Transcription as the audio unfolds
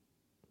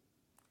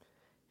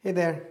Hey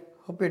there,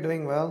 hope you're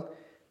doing well.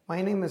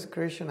 My name is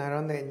Krish and I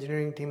run the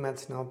engineering team at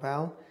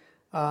Snowpal.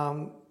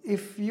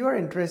 If you are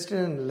interested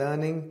in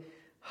learning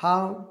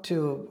how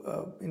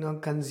to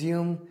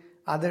consume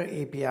other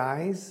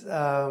APIs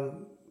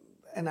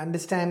and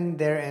understand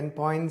their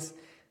endpoints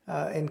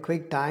in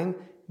quick time,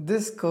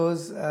 this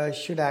course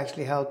should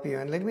actually help you.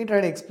 And let me try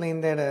to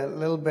explain that a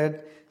little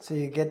bit so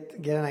you get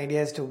an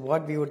idea as to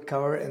what we would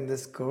cover in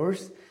this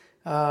course.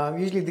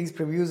 Usually these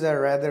previews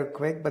are rather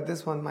quick, but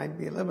this one might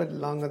be a little bit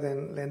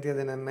lengthier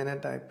than a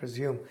minute, I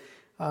presume.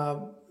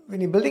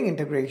 When you're building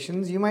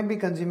integrations, you might be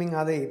consuming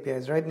other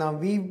APIs. Right now,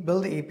 we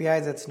build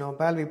APIs at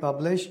Snowpal.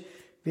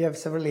 We have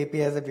several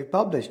APIs that we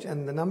published,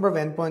 and the number of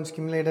endpoints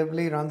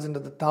cumulatively runs into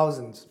the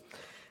thousands.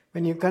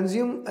 When you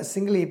consume a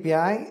single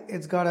API,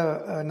 it's got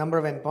a number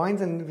of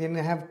endpoints, and when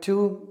you have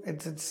two,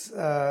 it's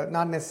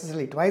not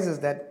necessarily twice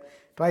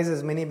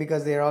as many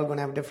because they're all going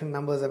to have different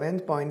numbers of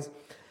endpoints.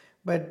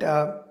 But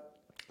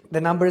the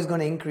number is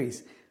going to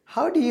increase.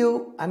 How do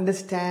you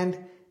understand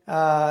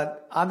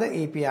other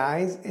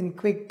APIs in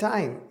quick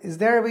time? Is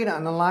there a way to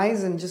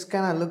analyze and just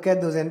kind of look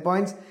at those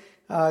endpoints?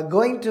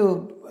 Going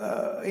to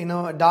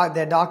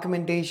their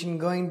documentation,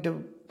 going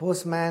to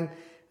Postman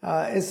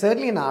is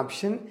certainly an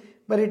option,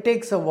 but it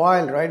takes a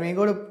while, right? When you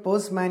go to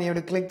Postman, you have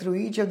to click through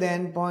each of the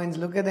endpoints,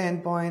 look at the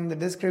endpoint, the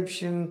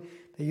description,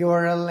 the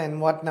URL,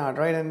 and whatnot,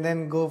 right? And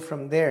then go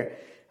from there.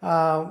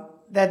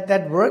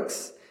 That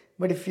works.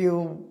 But if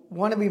you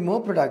want to be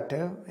more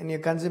productive and you're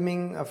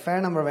consuming a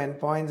fair number of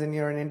endpoints and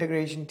you're an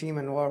integration team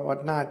and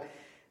whatnot,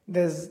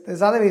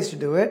 there's other ways to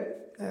do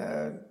it,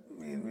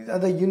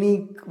 other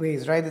unique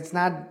ways, right? It's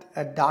not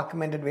a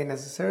documented way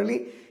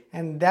necessarily,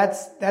 and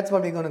that's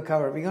what we're going to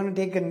cover. We're going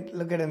to take a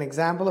look at an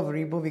example of a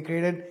repo we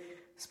created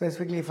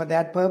specifically for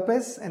that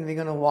purpose, and we're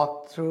going to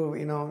walk through,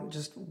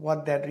 just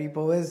what that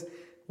repo is,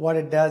 what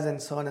it does,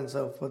 and so on and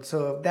so forth.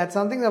 So if that's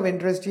something of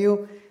interest to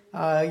you,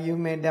 you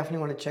may definitely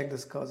want to check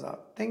this course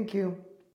out. Thank you.